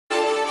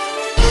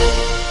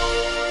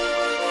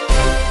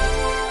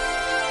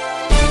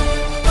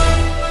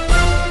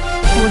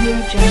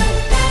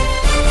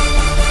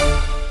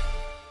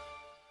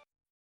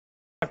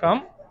Welcome.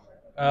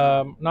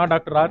 Now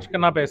Dr. Raj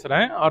Khanna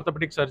pesren,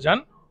 orthopedic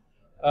surgeon.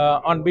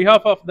 On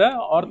behalf of the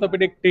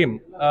orthopedic team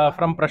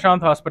from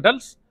Prashanth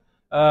Hospitals,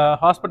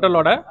 hospital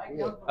oda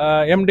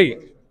MD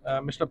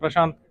Mr.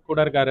 Prashanth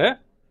Kudargaru.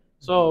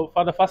 So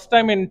for the first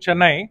time in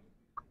Chennai,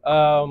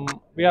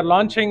 we are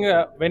launching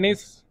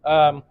Venice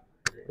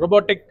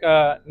robotic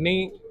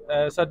knee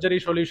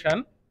surgery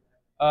solution,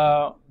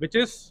 which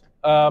is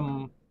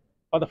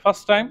for the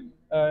first time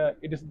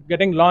it is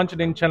getting launched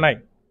in Chennai,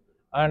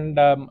 and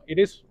it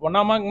is one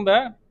among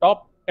the top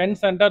 10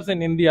 centers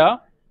in India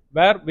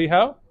where we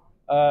have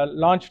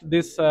launched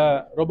this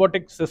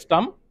robotic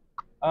system.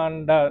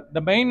 And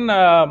the main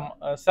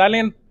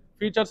salient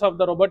features of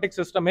the robotic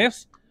system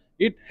is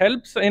it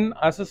helps in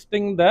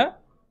assisting the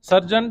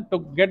surgeon to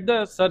get the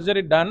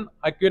surgery done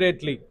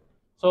accurately.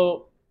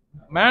 So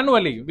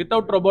manually,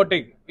 without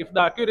robotic, if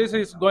the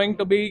accuracy is going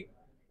to be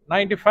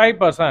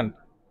 95%,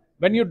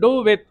 when you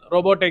do with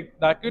robotic,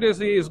 the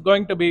accuracy is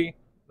going to be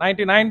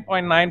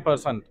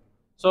 99.9%.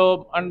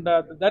 So, and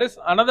there is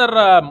another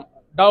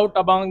doubt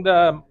among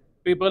the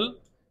people,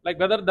 like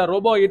whether the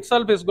robot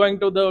itself is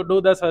going to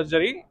do the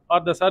surgery or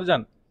the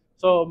surgeon.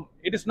 So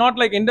it is not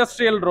like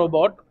industrial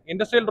robot.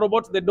 Industrial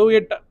robots, they do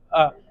it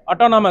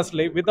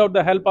autonomously without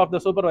the help of the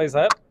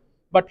supervisor.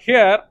 But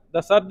here,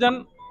 the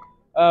surgeon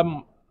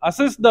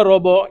assists the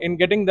robot in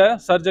getting the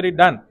surgery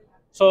done.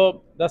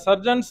 So the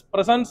surgeon's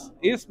presence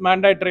is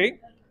mandatory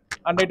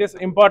and it is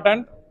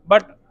important,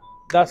 but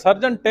the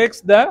surgeon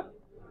takes the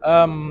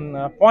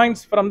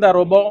points from the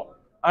robot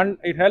and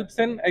it helps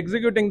in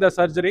executing the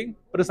surgery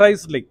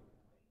precisely.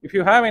 If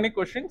you have any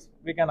questions,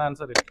 we can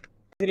answer it.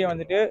 Surgery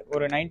வந்துட்டு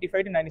ஒரு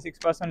 95 to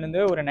 96%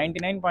 இருந்து ஒரு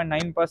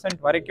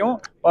 99.9% வரைக்கும்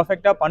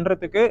பெர்ஃபெக்ட்டா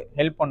பண்றதுக்கு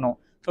help பண்ணும்.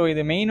 So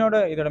இது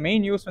இதோட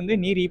மெயின் யூஸ் வந்து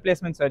நீ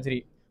ரீப்ளேஸ்மெண்ட்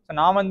சர்ஜரி. ஸோ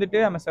நான் வந்துட்டு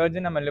நம்ம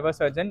சர்ஜன், நம்ம லிவர்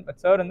சர்ஜன், பட்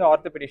சார் வந்து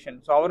ஆர்த்தோபெடிஷியன்.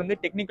 ஸோ அவர் வந்து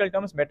டெக்னிக்கல்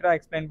டேர்ம்ஸ் பெட்டராக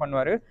எக்ஸ்பிளைன்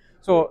பண்ணுவார்.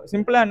 ஸோ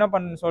சிம்பிளாக என்ன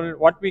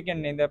வாட் வீ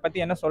கேன் இதை பற்றி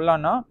என்ன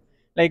சொல்லலாம்னா,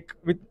 லைக்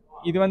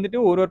இது வந்துட்டு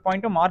ஒரு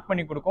பாயிண்ட்டும் மார்க்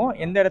பண்ணி கொடுக்கும்,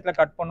 எந்த இடத்துல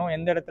கட் பண்ணணும்,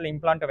 எந்த இடத்துல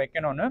இம்ப்ளான்ட்டை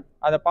வைக்கணும்னு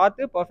அதை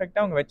பார்த்து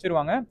பர்ஃபெக்டாக அவங்க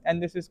வச்சிருவாங்க. அண்ட்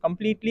திஸ் இஸ்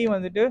கம்ப்ளீட்லி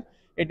வந்துட்டு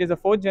it is a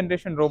 4th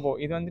generation robot.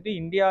 இது வந்துட்டு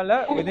இந்தியாவில்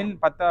விதின்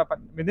த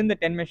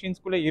 10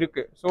 மெஷின்ஸ்குள்ளே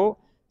இருக்குது. ஸோ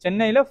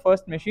சென்னையில்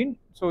ஃபர்ஸ்ட் மெஷின்.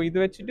 ஸோ இது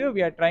வச்சுட்டு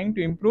we are trying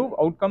to improve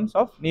outcomes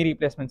of knee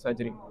replacement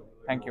surgery.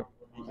 Thank you.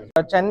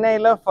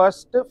 சென்னையில்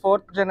first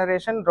 4th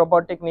generation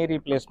robotic knee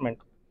replacement.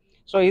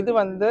 So இது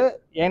வந்து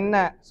என்ன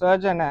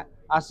சர்ஜனை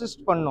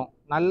அசிஸ்ட் பண்ணும்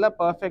நல்ல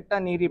பர்ஃபெக்டாக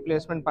நீ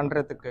ரீப்ளேஸ்மெண்ட்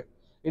பண்ணுறதுக்கு.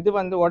 இது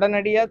வந்து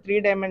உடனடியாக 3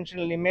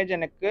 dimensional இமேஜ்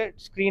எனக்கு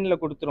ஸ்க்ரீனில்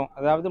கொடுத்துரும்.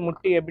 அதாவது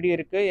முட்டி எப்படி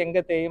இருக்குது,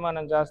 எங்கே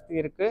தேய்மானம் ஜாஸ்தி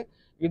இருக்குது,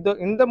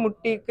 இந்த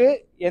முட்டிக்கு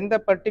எந்த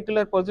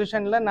பர்டிகுலர்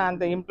பொசிஷனில் நான்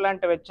அந்த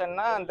இம்ப்ளான்ட்டை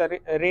வச்சேன்னா அந்த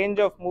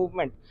ரேஞ்ச் ஆஃப்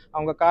மூவ்மெண்ட்,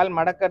 அவங்க கால்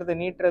மடக்கிறது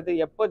நீட்டுறது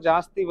எப்போ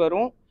ஜாஸ்தி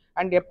வரும்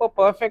அண்ட் எப்போ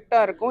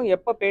பர்ஃபெக்டாக இருக்கும்,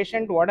 எப்போ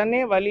பேஷண்ட்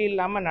உடனே வலி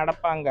இல்லாமல்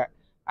நடப்பாங்க,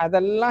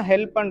 அதெல்லாம்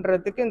ஹெல்ப்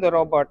பண்ணுறதுக்கு இந்த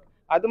ரோபாட்.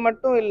 அது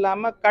மட்டும்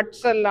இல்லாமல்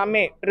கட்ஸ்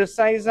எல்லாமே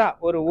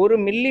ப்ரிசைஸாக ஒரு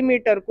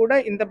மில்லிமீட்டர் கூட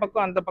இந்த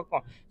பக்கம் அந்த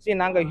பக்கம், சரி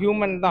நாங்கள்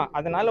ஹியூமன் தான்,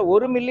 அதனால்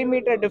 1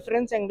 millimeter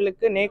டிஃப்ரென்ஸ்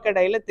எங்களுக்கு நேக்கட்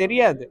ஐயில்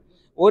தெரியாது.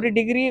 1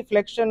 degree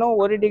ஃப்ளெக்ஷனோ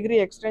 1 degree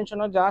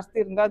எக்ஸ்டென்ஷனோ ஜாஸ்தி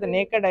இருந்தால் அது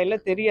நேக்கட்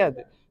ஐயில்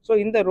தெரியாது. ஸோ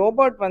இந்த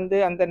ரோபோட் வந்து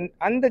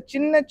அந்த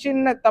சின்ன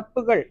சின்ன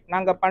தப்புகள்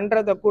நாங்கள்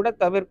பண்ணுறதை கூட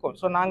தவிர்க்கும்.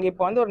 ஸோ நாங்கள்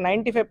இப்போ வந்து ஒரு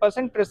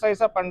 95%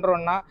 ப்ரிசைஸாக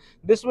பண்ணுறோன்னா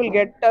this will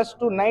get us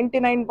to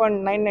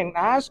 99.99,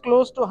 as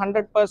close to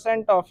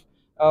 100% of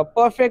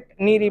perfect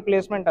knee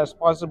replacement as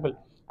possible.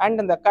 And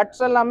இந்த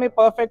கட்ஸ் எல்லாமே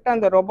பர்ஃபெக்டாக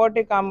அந்த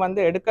ரொபோட்டிக் ஆர்ம்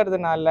வந்து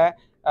எடுக்கிறதுனால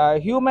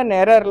ஹியூமன்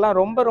எரர்லாம்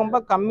ரொம்ப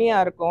ரொம்ப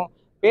கம்மியாக இருக்கும்.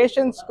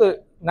 பேஷண்ட்ஸ்க்கு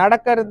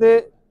நடக்கிறது,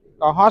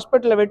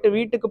 ஹாஸ்பிட்டலை விட்டு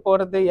வீட்டுக்கு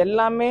போகிறது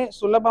எல்லாமே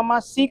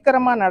சுலபமாக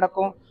சீக்கிரமாக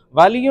நடக்கும்,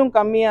 வலியும்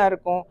கம்மியாக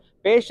இருக்கும்.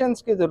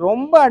 பேஷண்ட்ஸ்க்கு இது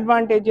ரொம்ப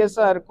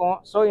அட்வான்டேஜஸாக இருக்கும்.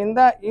 ஸோ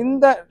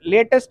இந்த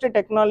லேட்டஸ்ட்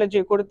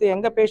டெக்னாலஜி கொடுத்து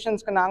எங்கள்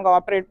பேஷண்ட்ஸ்க்கு நாங்கள்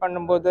ஆப்ரேட்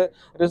பண்ணும்போது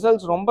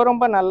ரிசல்ட்ஸ் ரொம்ப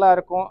ரொம்ப நல்லா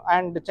இருக்கும்.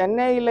 அண்ட்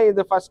சென்னையில்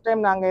இது ஃபஸ்ட்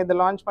டைம் நாங்கள் இது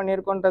லான்ச்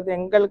பண்ணியிருக்கோன்றது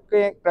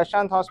எங்களுக்கு,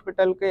 பிரசாந்த்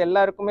ஹாஸ்பிட்டலுக்கு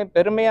எல்லாருக்குமே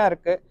பெருமையாக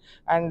இருக்குது.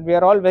 And we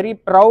are all very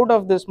proud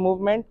of this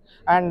movement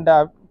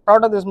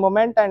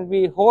and we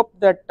hope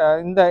that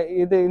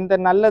இந்த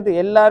நல்லது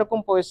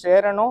எல்லாருக்கும் போய்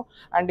சேரணும்.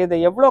 அண்ட் இதை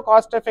எவ்வளோ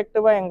காஸ்ட்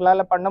எஃபெக்டிவாக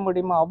எங்களால் பண்ண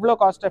முடியுமோ அவ்வளோ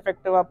காஸ்ட்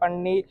எஃபெக்டிவாக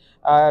பண்ணி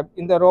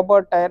இந்த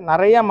ரோபோட்டை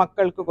நிறைய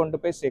மக்களுக்கு கொண்டு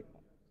போய் சேர்க்கணும்.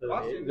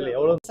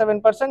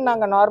 7%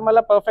 நாங்கள்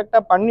நார்மலாக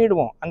பர்ஃபெக்டாக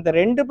பண்ணிடுவோம். அந்த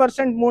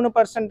 2%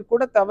 3%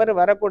 கூட தவறு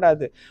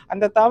வரக்கூடாது.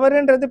 அந்த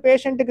தவறுன்றது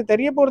பேஷண்ட்டுக்கு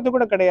தெரிய போகிறது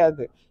கூட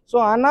கிடையாது. ஸோ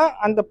ஆனால்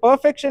அந்த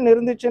பர்ஃபெக்ஷன்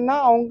இருந்துச்சுன்னா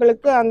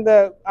அவங்களுக்கு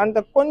அந்த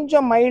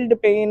கொஞ்சம் மைல்டு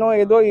பெயினோ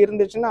ஏதோ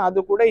இருந்துச்சுன்னா அது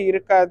கூட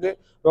இருக்காது,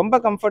 ரொம்ப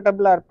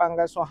கம்ஃபர்டபுளாக இருப்பாங்க.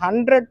 ஸோ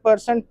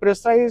 100%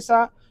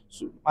 ப்ரிசைஸாக,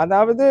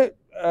 அதாவது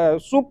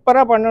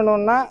சூப்பராக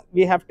பண்ணணும்னா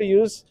we have to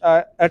use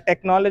a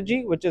technology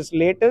which is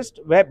latest,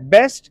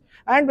 best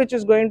and which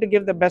is going to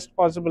give the best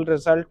possible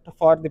result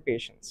for the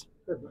patients.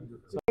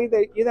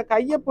 இதை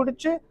கையை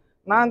பிடிச்சி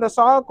நான் அந்த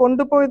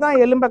கொண்டு போய் தான்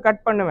எலும்பை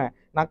கட் பண்ணுவேன்.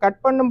 நான் கட்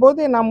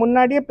பண்ணும்போது நான்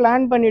முன்னாடியே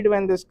பிளான்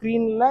பண்ணிவிடுவேன். இந்த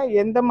ஸ்க்ரீனில்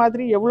எந்த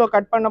மாதிரி எவ்வளோ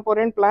கட் பண்ண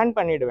போகிறேன்னு பிளான்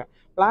பண்ணிவிடுவேன்.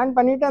 பிளான்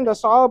பண்ணிவிட்டு அந்த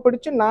சாவை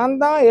பிடிச்சி நான்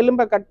தான்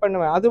எலும்பை கட்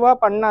பண்ணுவேன், அதுவாக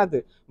பண்ணாது.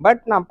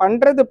 பட் நான்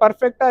பண்ணுறது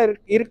பர்ஃபெக்டாக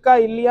இருக்கா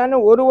இல்லையான்னு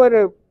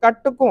ஒரு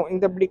கட்டுக்கும்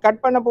இந்த இப்படி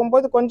கட் பண்ண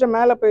போகும்போது கொஞ்சம்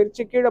மேலே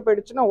போயிடுச்சு கீழே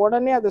போயிடுச்சுன்னா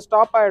உடனே அது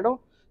ஸ்டாப் ஆகிடும்.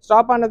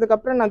 ஸ்டாப்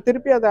ஆனதுக்கப்புறம் நான்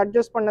திருப்பி அதை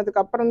அட்ஜஸ்ட்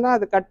பண்ணதுக்கப்புறம் தான்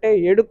அது கட்டே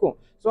எடுக்கும்.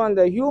 ஸோ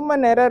அந்த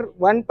ஹியூமன் எரர்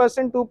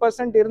 1%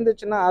 2%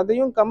 இருந்துச்சுன்னா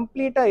அதையும்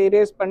கம்ப்ளீட்டாக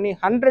எரேஸ் பண்ணி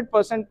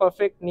 100%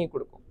 பர்ஃபெக்ட் நீ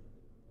கொடுக்கும்.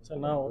 சார்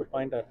நான் ஒரு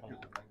பாயிண்ட் இருக்கேன்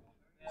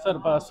சார்.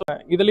 இப்போ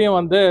இதுலேயும்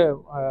வந்து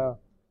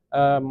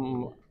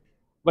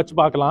வச்சு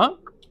பார்க்கலாம்.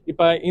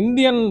 இப்போ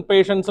இந்தியன்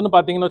பேஷண்ட்ஸ்னு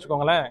பார்த்தீங்கன்னு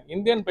வச்சுக்கோங்களேன்,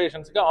 இந்தியன்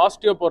பேஷண்ட்ஸுக்கு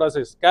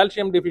ஆஸ்டியோபோரோசிஸ்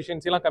கால்சியம்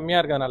டிஃபிஷியன்சிலாம்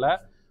கம்மியாக இருக்கிறதுனால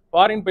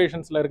ஃபாரின்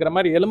பேஷண்ட்ஸில் இருக்கிற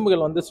மாதிரி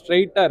எலும்புகள் வந்து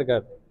ஸ்ட்ரெயிட்டாக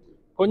இருக்காது,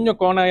 கொஞ்சம்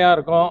கோணையாக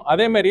இருக்கும்.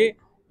 அதேமாரி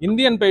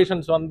இந்தியன்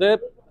பேஷண்ட்ஸ் வந்து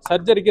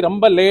சர்ஜரிக்கு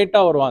ரொம்ப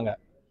லேட்டாக வருவாங்க.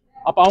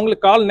 அப்போ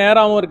அவங்களுக்கு கால்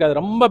நேராகவும் இருக்காது,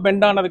 ரொம்ப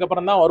பெண்ட்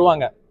ஆனதுக்கப்புறம் தான்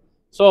வருவாங்க.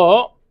 ஸோ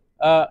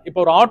இப்போ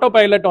ஒரு ஆட்டோ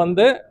பைலட்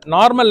வந்து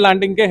நார்மல்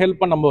லேண்டிங்கே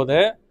ஹெல்ப் பண்ணும்போது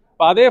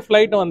இப்போ அதே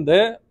ஃப்ளைட் வந்து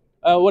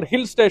ஒரு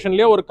ஹில்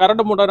ஸ்டேஷன்லேயோ ஒரு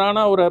கரடு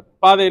முடரான ஒரு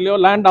பாதையிலையோ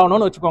லேண்ட்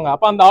ஆகணும்னு வச்சுக்கோங்க.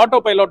 அப்போ அந்த ஆட்டோ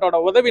பைலட்டோட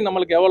உதவி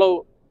நம்மளுக்கு எவ்வளோ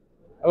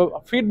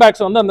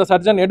ஃபீட்பேக்ஸ் வந்து அந்த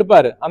சர்ஜன்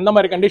எடுப்பார் அந்த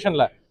மாதிரி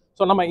கண்டிஷனில்.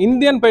 ஸோ நம்ம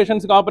இந்தியன்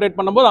பேஷண்ட்ஸ்க்கு ஆப்ரேட்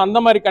பண்ணும்போது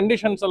அந்த மாதிரி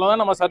கண்டிஷன்ஸில்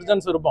தான் நம்ம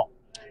சர்ஜன்ஸ் இருப்போம்.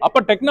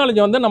 அப்போ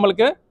டெக்னாலஜி வந்து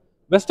நம்மளுக்கு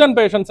வெஸ்டர்ன்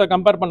பேஷண்ட்ஸை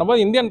கம்பேர்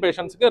பண்ணும்போது இந்தியன்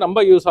பேஷண்ட்ஸுக்கு ரொம்ப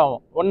யூஸ்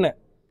ஆகும். ஒன்று.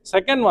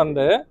 செகண்ட்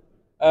வந்து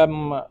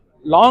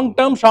லாங்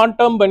டேர்ம் ஷார்ட்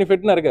டேர்ம்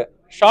பெனிஃபிட்னு இருக்குது.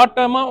 ஷார்ட்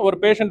டேர்மாக ஒரு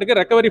பேஷண்ட்டுக்கு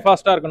ரெக்கவரி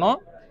ஃபாஸ்ட்டாக இருக்கணும்,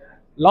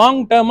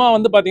 லாங் டேர்மாக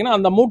வந்து பார்த்தீங்கன்னா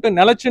அந்த மூட்டு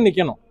நிலச்சி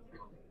நிற்கணும்.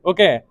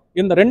 ஓகே,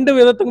 இந்த ரெண்டு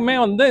விதத்துக்குமே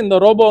வந்து இந்த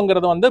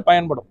ரோபோங்கிறது வந்து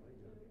பயன்படும்.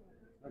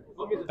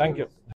 தேங்க்யூ.